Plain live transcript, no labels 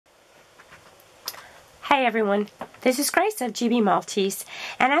Hey everyone, this is Grace of GB Maltese,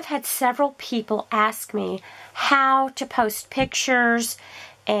 and I've had several people ask me how to post pictures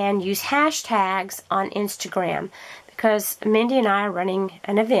and use hashtags on Instagram because Mindy and I are running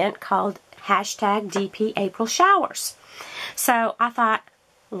an event called hashtag DP April Showers. So I thought,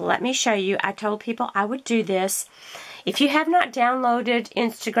 let me show you. I told people I would do this. If you have not downloaded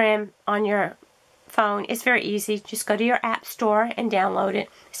Instagram on your phone, it's very easy. Just go to your app store and download it.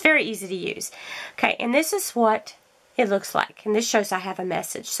 It's very easy to use. Okay, and this is what it looks like. And this shows I have a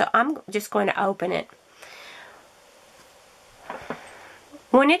message. So I'm just going to open it.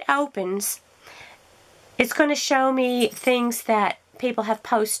 When it opens, it's going to show me things that people have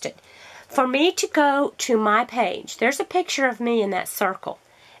posted. For me to go to my page, there's a picture of me in that circle,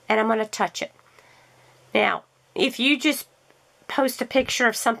 and I'm going to touch it. Now, if you just post a picture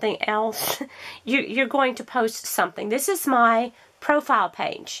of something else, you're going to post something. This is my profile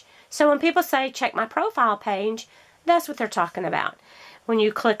page. So when people say check my profile page, that's what they're talking about. When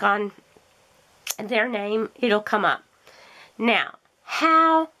you click on their name, it'll come up. Now,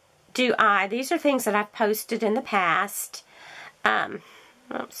 how do I, these are things that I've posted in the past.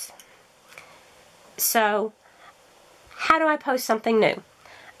 So, how do I post something new?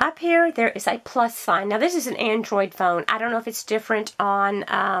 Up here, there is a plus sign. Now, this is an Android phone. I don't know if it's different on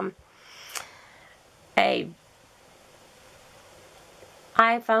a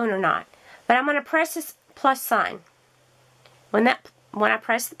iPhone or not. But I'm going to press this plus sign. When I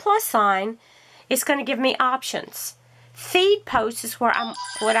press the plus sign, it's going to give me options. Feed post is what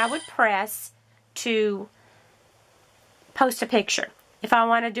I would press to post a picture. If I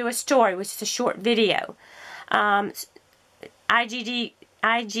want to do a story, which is a short video, IGTV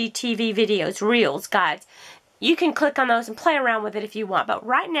videos, Reels, guides. You can click on those and play around with it if you want. But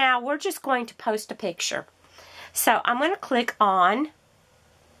right now, we're just going to post a picture. So I'm going to click on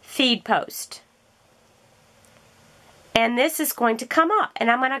Feed Post. And this is going to come up.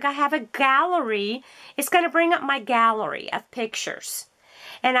 And I'm going to have a gallery. It's going to bring up my gallery of pictures.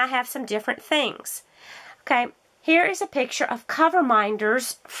 And I have some different things. Okay, here is a picture of cover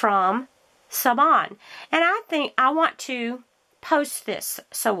minders from Saban. And I think I want to post this.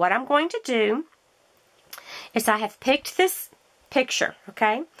 So what I'm going to do is I have picked this picture,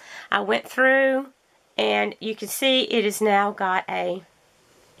 okay? I went through and you can see it has now got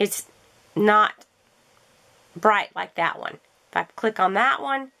it's not bright like that one. If I click on that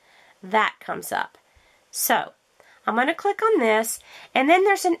one, that comes up. So I'm going to click on this, and then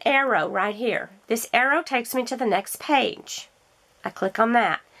there's an arrow right here. This arrow takes me to the next page. I click on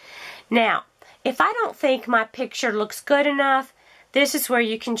that. Now, if I don't think my picture looks good enough, this is where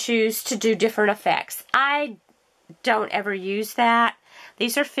you can choose to do different effects. I don't ever use that.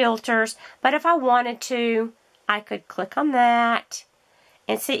 These are filters, but if I wanted to, I could click on that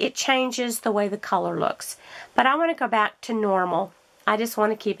and see it changes the way the color looks. But I want to go back to normal. I just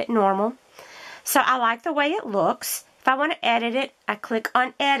want to keep it normal. So I like the way it looks. If I want to edit it, I click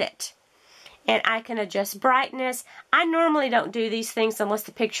on edit. And I can adjust brightness. I normally don't do these things unless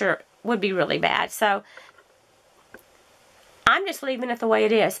the picture would be really bad. So I'm just leaving it the way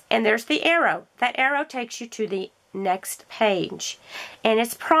it is. And there's the arrow. That arrow takes you to the next page. And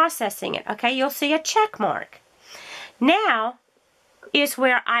it's processing it. Okay, you'll see a check mark. Now is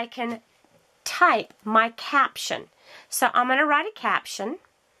where I can type my caption. So I'm going to write a caption.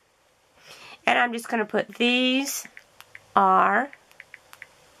 And I'm just going to put, these are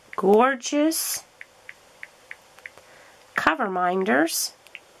gorgeous cover minders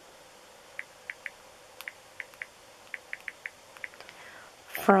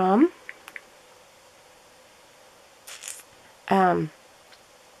from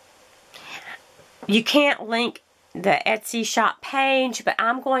you can't link the Etsy shop page, but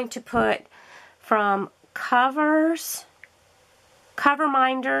I'm going to put from cover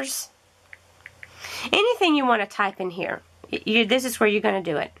minders. Anything you want to type in here. This is where you're going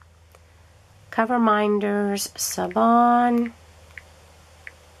to do it. Cover minders, Saban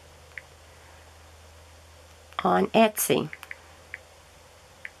on Etsy.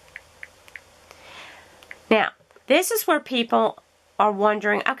 Now, this is where people are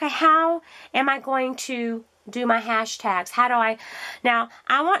wondering, okay, how am I going to do my hashtags? How do I? Now,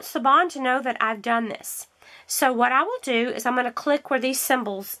 I want Saban to know that I've done this. So what I will do is I'm going to click where these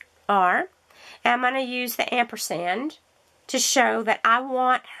symbols are. And I'm going to use the ampersand to show that I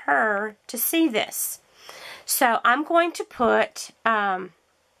want her to see this. So I'm going to put, I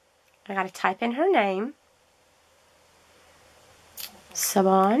got to type in her name.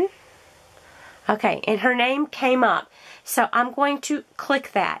 Saban. Okay, and her name came up. So I'm going to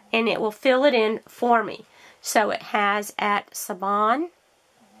click that, and it will fill it in for me. So it has at Saban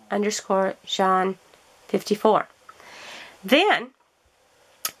 _ Jean 54. Then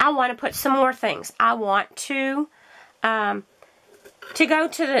I want to put some more things. I want to go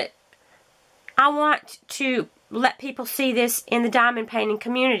to the, I want to let people see this in the diamond painting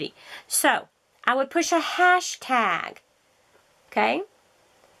community. So I would push a hashtag. Okay?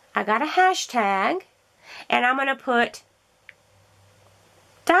 I got a hashtag, and I'm going to put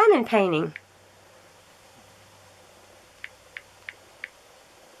diamond painting.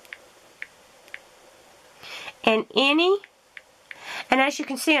 And as you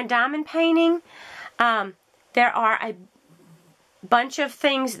can see on diamond painting, there are a bunch of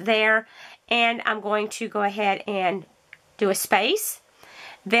things there, and I'm going to go ahead and do a space.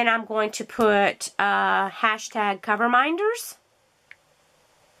 Then I'm going to put hashtag coverminders.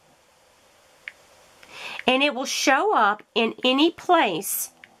 And it will show up in any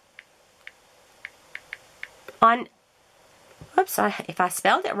place on, whoops, if I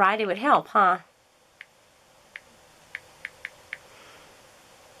spelled it right, it would help, huh?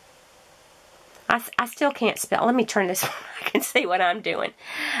 I still can't spell. Let me turn this on. I can see what I'm doing.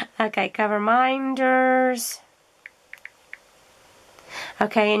 Okay, coverminders.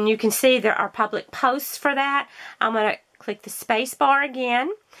 Okay, and you can see there are public posts for that. I'm going to click the space bar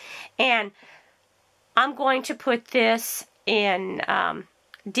again. And I'm going to put this in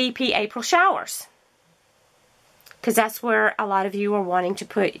DP April Showers, because that's where a lot of you are wanting to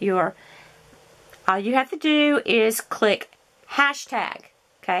put your, all you have to do is click hashtag,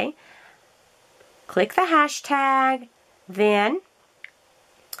 okay? Click the hashtag, then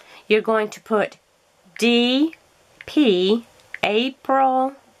you're going to put DP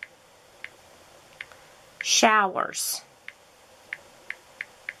April Showers,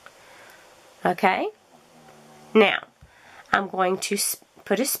 okay? Now, I'm going to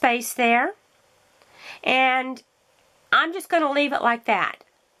put a space there, and I'm just going to leave it like that.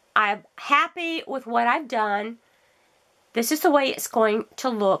 I'm happy with what I've done. This is the way it's going to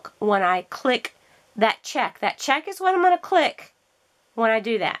look when I click that check. That check is what I'm going to click when I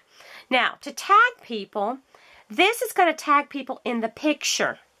do that. Now, to tag people, this is going to tag people in the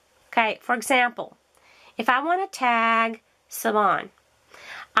picture. Okay, for example, if I want to tag Savon,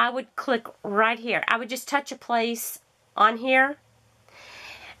 I would click right here. I would just touch a place on here.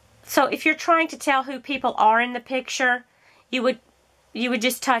 So if you're trying to tell who people are in the picture, you would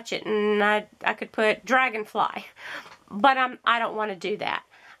just touch it, and I could put Dragonfly. But I don't want to do that.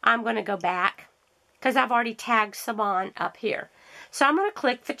 I'm going to go back because I've already tagged Savon up here. So I'm going to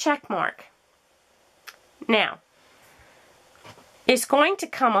click the check mark. Now, it's going to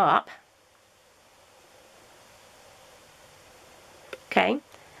come up. Okay.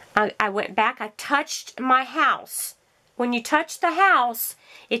 I went back, I touched my house. When you touch the house,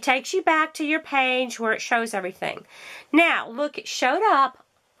 it takes you back to your page where it shows everything. Now, look, it showed up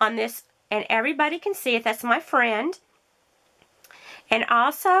on this, and everybody can see it. That's my friend. And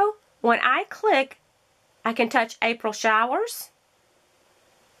also, when I click, I can touch April Showers.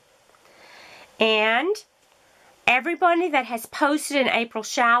 And everybody that has posted in April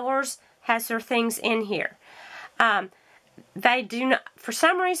Showers has their things in here. They do not, for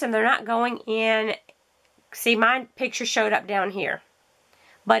some reason, they're not going in. See, my picture showed up down here,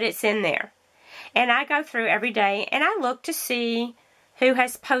 but it's in there. And I go through every day, and I look to see who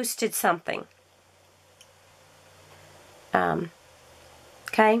has posted something.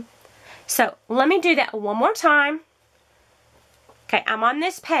 Okay, so let me do that one more time. Okay, I'm on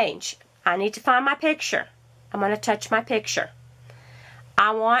this page. I need to find my picture. I'm going to touch my picture.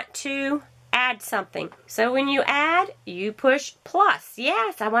 I want to add something. So when you add, you push plus.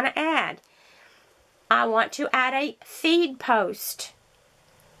 Yes, I want to add. I want to add a feed post.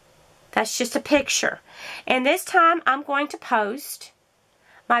 That's just a picture. And this time I'm going to post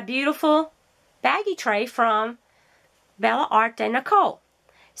my beautiful baggie tray from Bella Art de Nicole.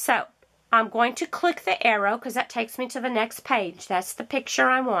 So I'm going to click the arrow because that takes me to the next page. That's the picture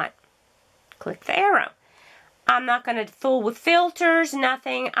I want. Click the arrow. I'm not going to fool with filters,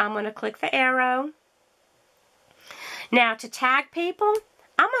 nothing. I'm going to click the arrow. Now to tag people,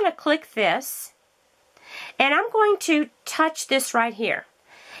 I'm going to click this. And I'm going to touch this right here.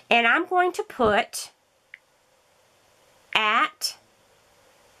 And I'm going to put at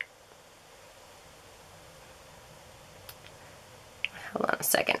hold on a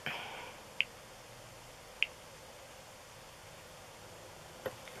second.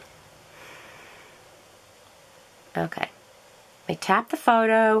 Okay. Let me tap the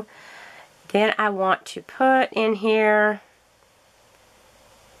photo. Then I want to put in here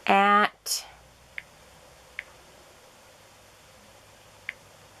at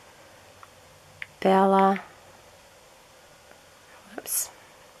Bella. Whoops.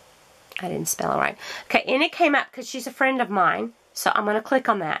 I didn't spell it right. Okay, and it came up because she's a friend of mine. So I'm going to click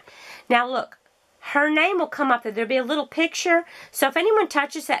on that. Now look, her name will come up. There'll be a little picture. So if anyone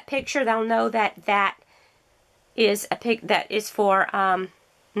touches that picture, they'll know that that is a pic that is for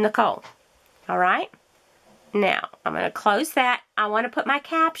Nicole. All right. Now I'm going to close that. I want to put my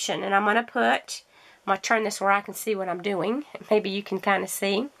caption, and I'm going to turn this where I can see what I'm doing. Maybe you can kind of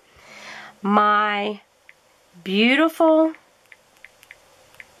see. My beautiful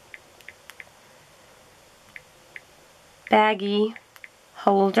baggie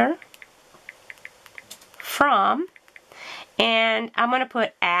holder from, and I'm going to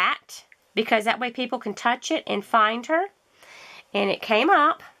put at, because that way people can touch it and find her. And it came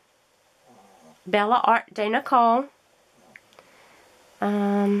up, Bella Art de Nicole.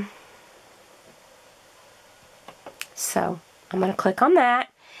 So I'm going to click on that.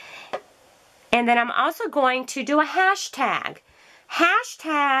 And then I'm also going to do a hashtag.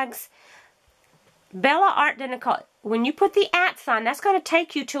 Hashtags Bella Art de Nicole. When you put the @ sign, that's going to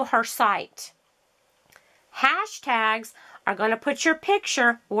take you to her site. Hashtags are going to put your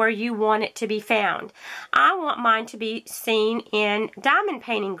picture where you want it to be found. I want mine to be seen in diamond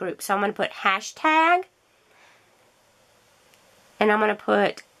painting groups. So I'm going to put hashtag. And I'm going to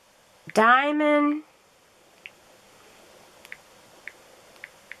put diamond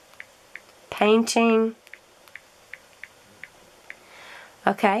painting.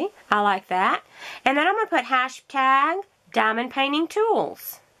 Okay, I like that. And then I'm going to put hashtag diamond painting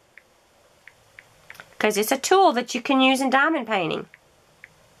tools, because it's a tool that you can use in diamond painting.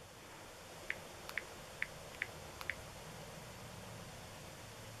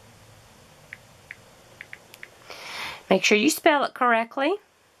 Make sure you spell it correctly.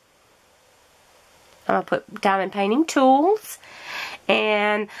 I'm going to put diamond painting tools.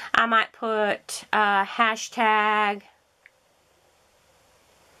 And I might put hashtag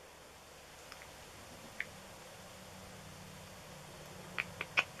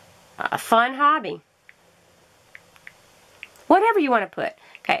a fun hobby. Whatever you want to put.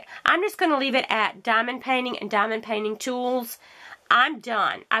 Okay, I'm just going to leave it at diamond painting and diamond painting tools. I'm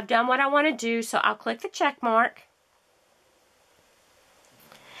done. I've done what I want to do, so I'll click the check mark.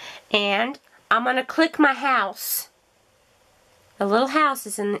 And I'm going to click my house. The little house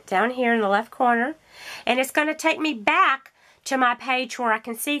is down here in the left corner. And it's going to take me back to my page where I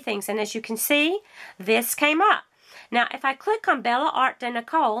can see things. And as you can see, this came up. Now, if I click on Bella Art de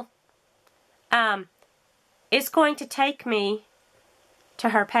Nicole, it's going to take me to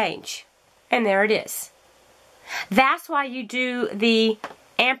her page. And there it is. That's why you do the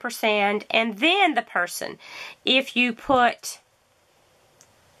ampersand and then the person. If you put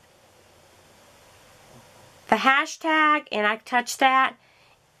the hashtag and I touch that,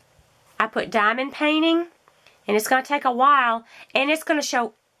 I put diamond painting, and it's going to take a while, and it's going to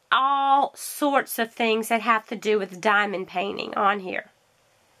show all sorts of things that have to do with diamond painting on here.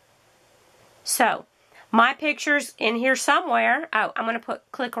 So, my picture's in here somewhere. Oh, I'm going to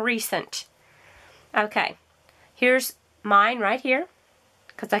click recent. Okay, here's mine right here,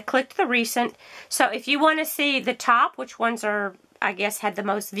 because I clicked the recent. So if you want to see the top, which ones are, I guess, had the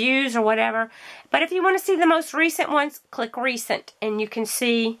most views or whatever, but if you want to see the most recent ones, click recent, and you can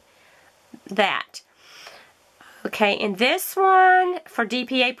see that. Okay, in this one, for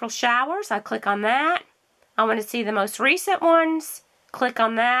DP April Showers, I click on that. I want to see the most recent ones, click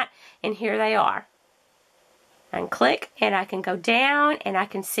on that, and here they are. And click, and I can go down, and I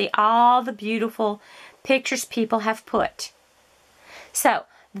can see all the beautiful pictures people have put. So,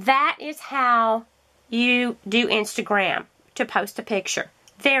 that is how you do Instagram to post a picture.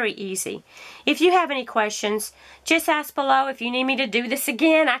 Very easy. If you have any questions, just ask below. If you need me to do this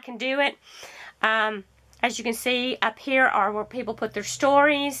again, I can do it. As you can see, up here are where people put their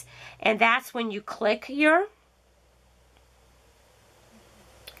stories, and that's when you click your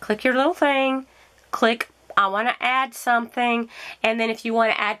little thing, click I want to add something, and then if you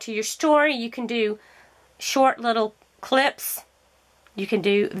want to add to your story, you can do short little clips, you can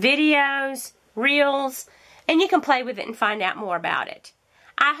do videos, reels, and you can play with it and find out more about it.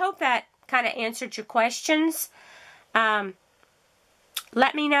 I hope that kind of answered your questions. Let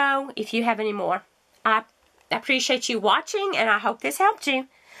me know if you have any more. I appreciate you watching, and I hope this helped you.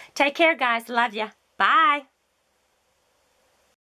 Take care, guys. Love ya. Bye.